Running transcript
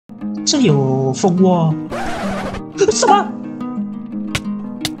这里有蜂窝，什么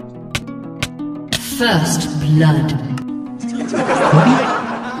 ？First blood，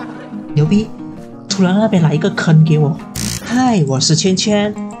 牛逼！突然那边来一个坑给我。嗨，我是芊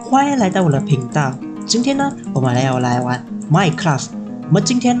芊，欢迎来到我的频道。今天呢，我们要来玩 Minecraft。我们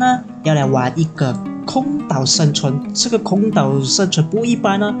今天呢，要来玩一个空岛生存。这个空岛生存不一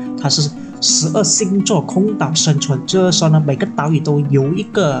般呢，它是12星座空岛生存，就是说呢，每个岛屿都由一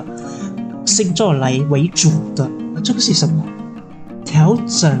个星座来为主的。这个是什么？调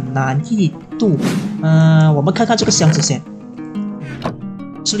整难易度。我们看看这个箱子先。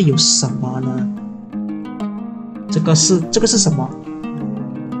这里有什么呢？这个是什么？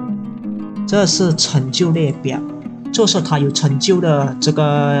这是成就列表，就是它有成就的这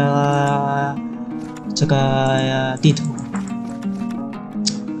个地图。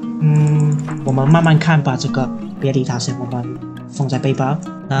我们慢慢看吧，这个别理它先，我们放在背包。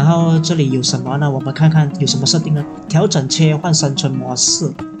然后这里有什么呢？我们看看有什么设定呢？调整切换生存模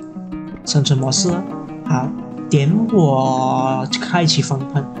式，好，点我开启防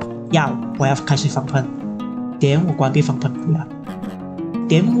喷，我要开启防喷，点我关闭防喷，不要，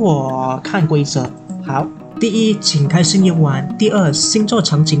点我看规则，好。第一，请开心游玩；第二，星座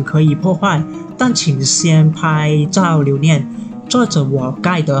场景可以破坏，但请先拍照留念。作者我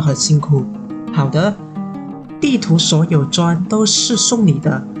盖得很辛苦。好的，地图所有砖都是送你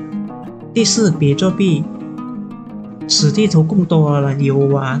的。第四，别作弊，此地图更多人游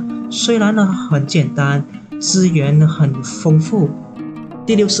玩，虽然呢很简单，资源很丰富。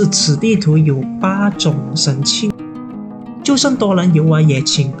第六是此地图有8种神器。就算多人游玩，也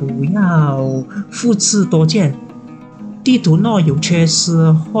请不要复制多件。地图若有缺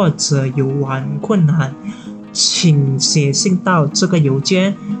失或者游玩困难，请写信到这个邮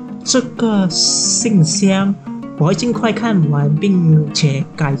件、这个信箱，我会尽快看完并且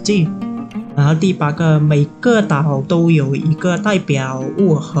改进。然后第8个，每个岛都有一个代表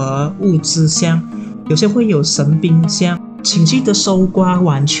物和物资箱，有些会有神兵箱，请记得收刮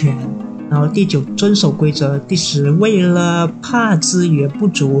完全。然后第9，遵守规则。第10，为了怕资源不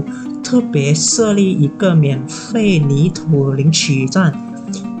足，特别设立一个免费泥土领取站，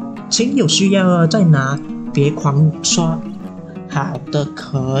请有需要再拿，别狂刷。好的，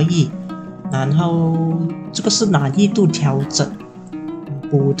可以。然后这个是难易度调整，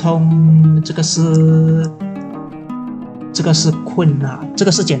普通，这个是困难，这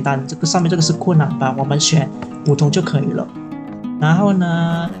个是简单，这个上面这个是困难吧，我们选普通就可以了。然后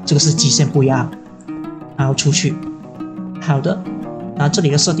呢，这个是极限不要，然后出去。好的，然后这里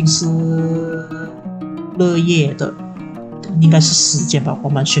的设定是日夜的，应该是时间吧，我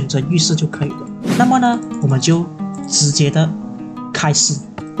们选择浴室就可以了。那么呢，我们就直接的开始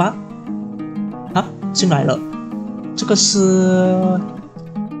吧。好，进来了，这个是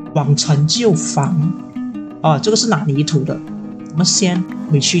往成就房，这个是拿泥土的，我们先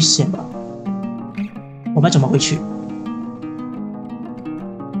回去先吧。我们怎么回去？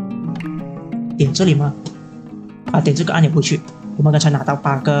点这里吗？点这个按钮回去。我们刚才拿到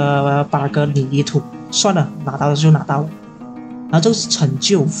八个泥土，算了，拿到了就拿到了。然后这是成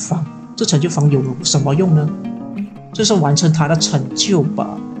就房，这成就房有什么用呢？就是完成它的成就吧。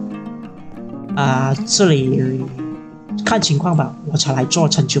这里看情况吧，我才来做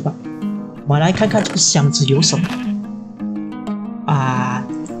成就吧。我们来看看这个箱子有什么。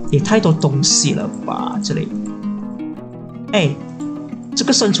也太多东西了吧，这里。这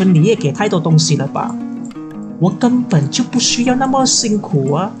个生存你也给太多东西了吧？我根本就不需要那么辛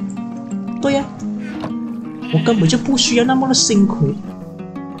苦啊！对呀，我根本就不需要那么的辛苦。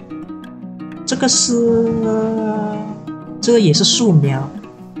这个也是树苗，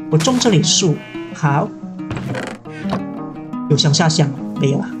我种这里树。好，有向下乡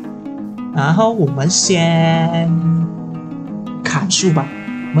没有啊？然后我们先砍树吧，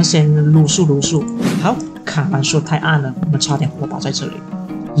我们先撸树。好。砍完树太暗了，我们插点火把在这里，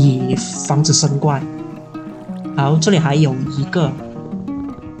以防止生怪。好，这里还有一个。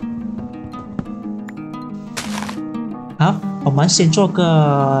好，我们先做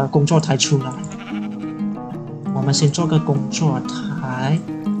个工作台出来。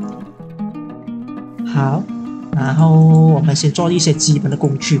好，然后我们先做一些基本的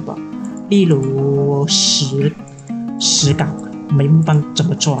工具吧，例如石镐，煤木棒怎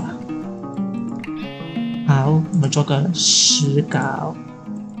么做啊？好，我们做个石镐。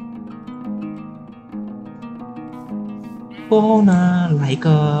过后呢，来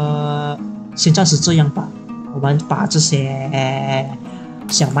个，先暂时这样吧。我们把这些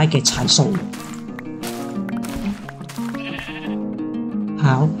小麦给采收了。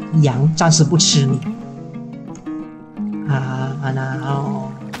好，羊暂时不吃你。然后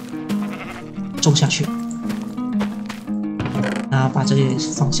种下去，然后把这些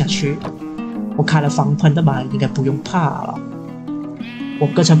放下去。我开了防喷的嘛，应该不用怕了。我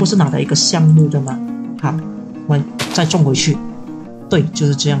刚才不是拿了一个橡木的吗？好，我们再种回去。对，就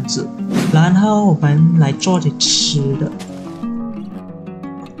是这样子。然后我们来做点吃的。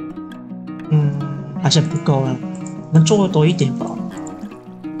还是不够了，我们做多一点吧。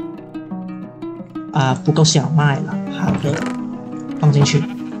不够小麦了。好的，放进去。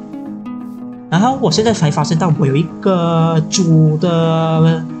然后我现在才发现到我有一个煮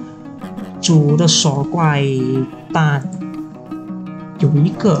的手怪蛋，有一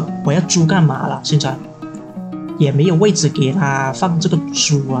个我要煮干嘛了？现在也没有位置给它放这个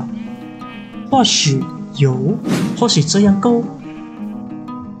猪啊。或许有，或许这样够。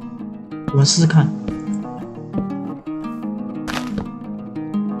我们试试看。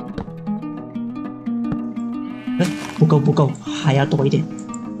不够，还要多一点。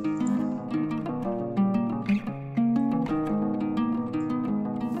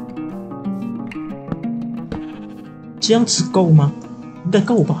这样子够吗？应该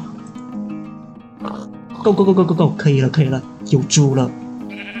够吧。够，可以了，有猪了。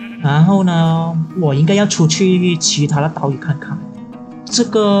然后呢，我应该要出去其他的岛屿看看。这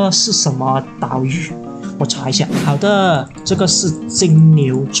个是什么岛屿？我查一下。好的，这个是金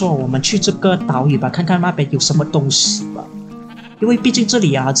牛座，我们去这个岛屿吧，看看那边有什么东西吧。因为毕竟这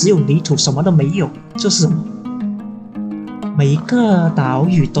里只有泥土，什么都没有。这是什么？每一个岛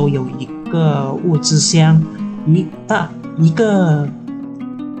屿都有一个物质箱，一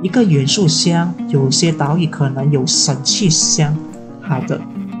个元素箱，有些岛屿可能有神器箱。好的，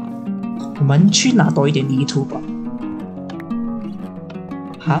我们去拿多一点泥土吧。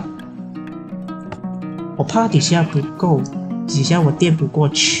好。我怕底下不够，底下我垫不过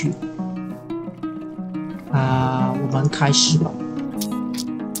去。我们开始吧。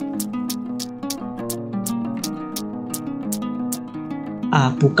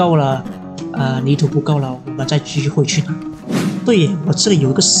不够了，泥土不够了，我们再继续回去拿。对耶，我这里有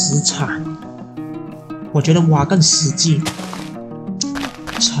一个石铲，我觉得挖更实际，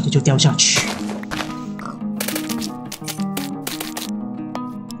差点就掉下去。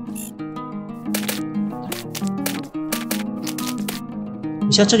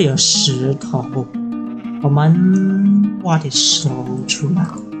你像这里有石头，我们挖点石头出来，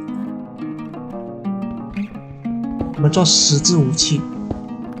我们做十字武器。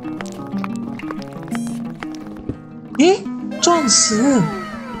诶，钻石？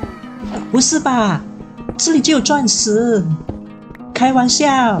不是吧？这里就有钻石？开玩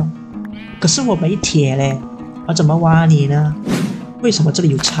笑！可是我没铁嘞，我怎么挖你呢？为什么这里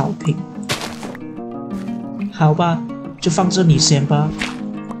有草坪？好吧，就放这里先吧。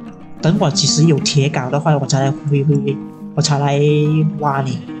等我即使有铁镐的话，我才来挖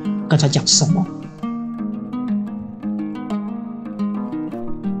你。刚才讲什么？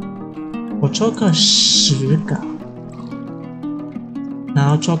我做个石镐，然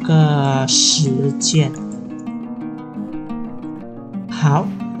后做个石剑。好，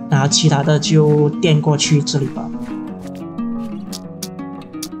然后其他的就垫过去这里吧。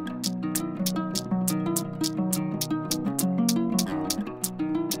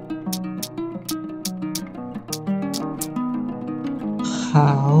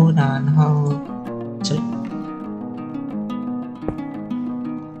好，然后这里，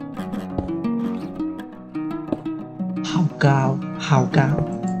好高，好高！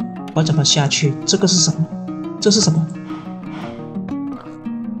我怎么下去？这个是什么？这是什么？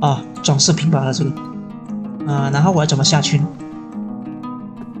装饰品罢了，这个。然后我要怎么下去呢？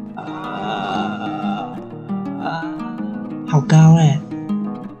好高哎！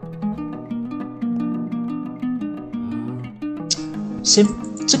先，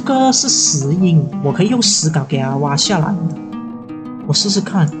这个是石英，我可以用石镐给它挖下来。我试试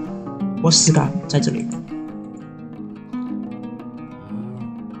看，我石镐在这里，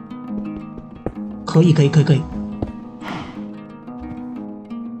可以。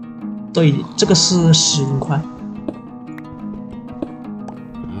对，这个是石英块，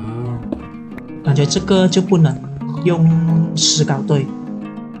感觉这个就不能用石镐对。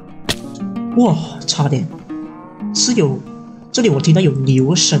哇，差点，是有。这里我听到有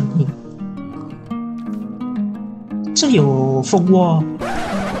牛声音，这里有蜂窝，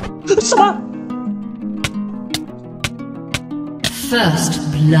什么 ？First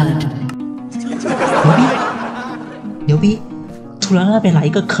blood， 牛逼！突然那边来一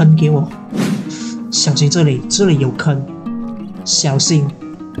个坑给我，小心这里有坑，小心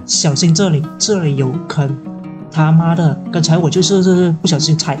这里有坑，他妈的！刚才我就是不小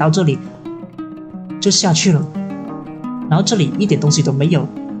心踩到这里，就下去了。然后这里一点东西都没有，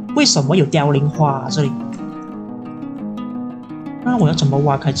为什么有凋零花啊？这里？那我要怎么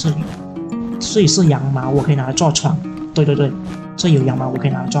挖开这里？这里是羊毛，我可以拿来做床。对对对，这有羊毛，我可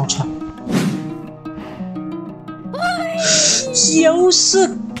以拿来做床。就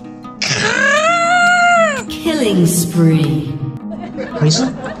是Killing spree. 没事，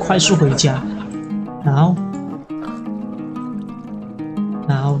快速回家，然后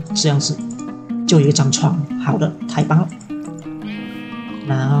这样子就有一张床。好的，太棒了。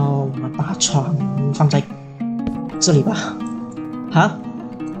然后我们把床放在这里吧。好，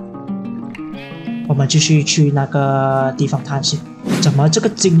我们继续去那个地方探险。怎么这个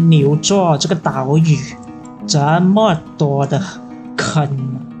金牛座这个岛屿这么多的坑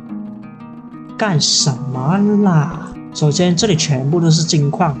呢？干什么啦？首先这里全部都是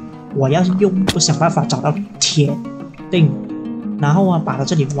金矿，我要想办法找到铁锭，然后把它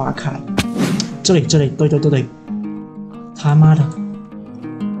这里挖开。这里，对，他妈的，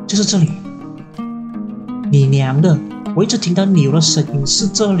就是这里！你娘的！我一直听到牛的声音，是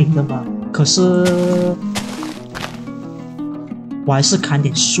这里的吗？可是我还是砍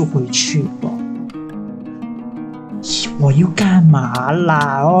点树回去吧。我又干嘛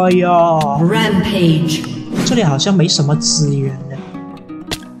啦？哎呦 Rampage. 这里好像没什么资源了。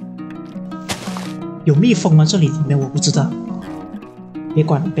有蜜蜂吗？这里面我不知道。别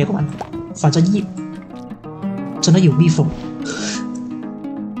管了，反正真的有蜜蜂。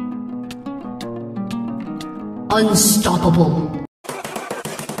Unstoppable.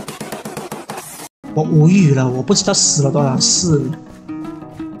 我无语了，我不知道死了多少次。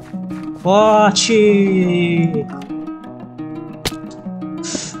我去，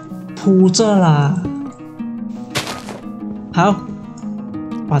扑着啦！好，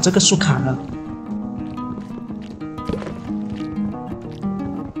把这个树砍了。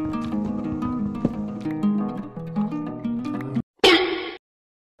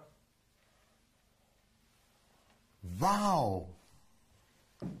Wow！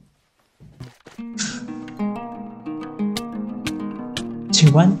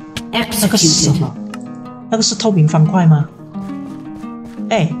 请问那个是什么？那个是透明方块吗？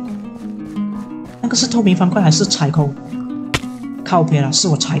哎，那个是透明方块还是踩空？靠边了，是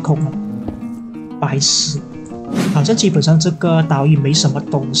我踩空了，白痴！好像基本上这个岛屿没什么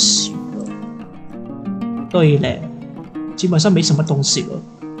东西了。对嘞，基本上没什么东西了，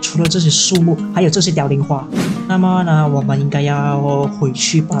除了这些树木，还有这些凋零花。那么呢，我们应该要回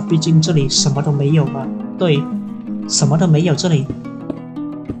去吧，毕竟这里什么都没有嘛。对，什么都没有这里。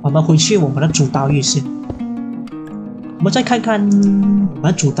我们回去我们的主岛屿先，我们再看看我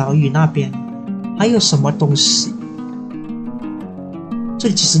们主岛屿那边还有什么东西。这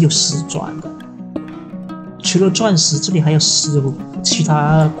里其实有石砖的，除了钻石，这里还有其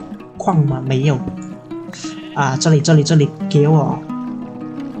他矿吗？没有。啊，这里，给我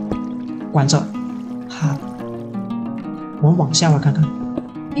关着。好，我们往下看看。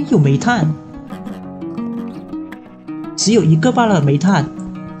哎，有煤炭，只有一个罢了，煤炭。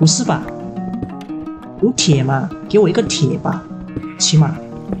不是吧？有铁吗？给我一个铁吧，起码。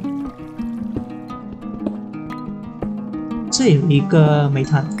这有一个煤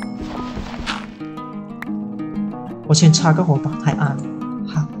炭，我先插个火把，太暗了。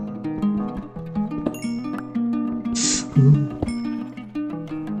好，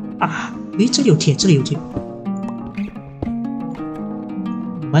诶，这里有铁，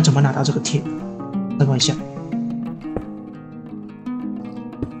我们怎么拿到这个铁？等我一下。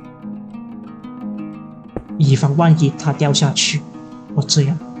以防万一它掉下去，我这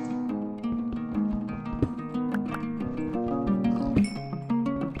样。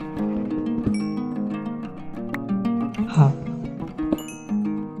好，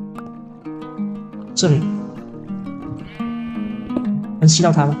这里能吸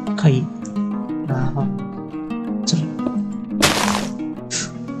到它吗？可以。然后这里，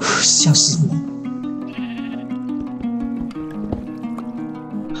吓死我！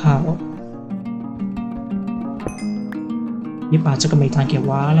好。你把这个煤炭给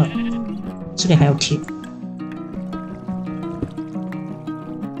挖了，这里还有铁。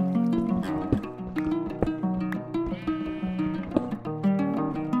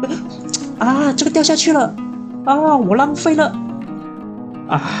啊，这个掉下去了！啊，我浪费了！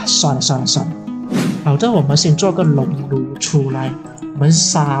啊，算了。好的，我们先做个熔炉出来，我们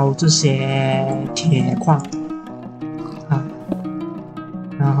烧这些铁矿。啊，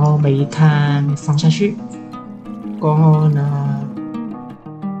然后煤炭放下去。过后呢？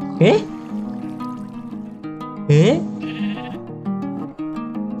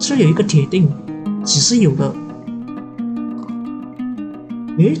这有一个铁锭，只是有的。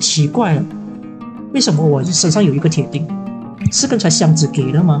奇怪了，为什么我身上有一个铁锭？是刚才箱子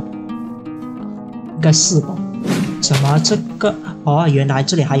给了吗？应该是吧。怎么这个？哦，原来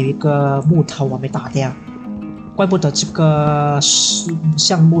这里还有一个木头我没打掉，怪不得这个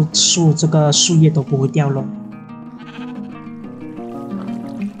橡木树这个树叶都不会掉落。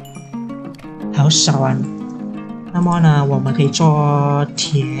好少啊！那么呢，我们可以做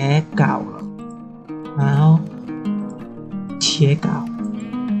铁镐了，然后铁镐，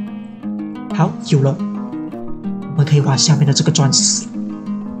好，有了，我们可以挖下面的这个钻石，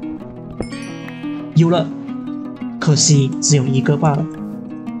有了。可惜只有一个罢了。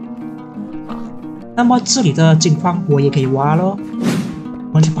那么这里的金矿我也可以挖咯，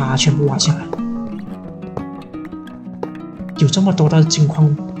我们就把它全部挖下来。有这么多的金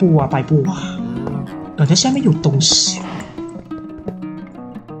矿，不挖白不挖。感觉下面有东西，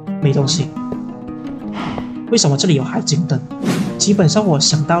没东西。为什么这里有海景灯？基本上我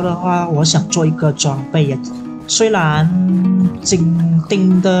想到的话，我想做一个装备呀。虽然金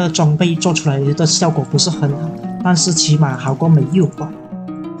钉的装备做出来的效果不是很好，但是起码好过没有吧。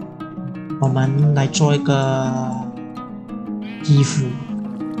我们来做一个衣服，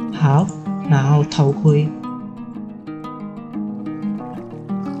好，然后头盔，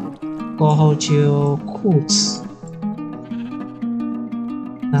过后就裤子，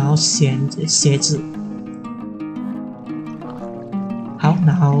然后鞋子，好，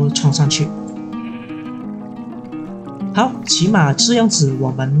然后穿上去。好，起码这样子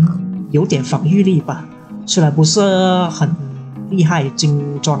我们有点防御力吧，虽然不是很厉害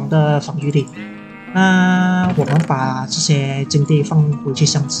精装的防御力。那我们把这些金币放回去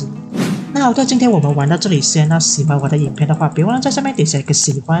箱子。那好的，今天我们玩到这里先。那喜欢我的影片的话，别忘了在下面点下一个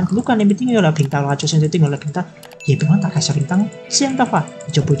喜欢。如果你们订阅了频道的话，就现在订阅了频道，也别忘了打开小铃铛，这样的话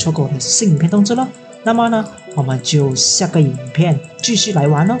你就不会错过我的新影片通知了。那么呢，我们就下个影片继续来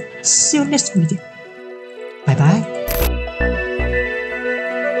玩咯。See you next video， 拜拜。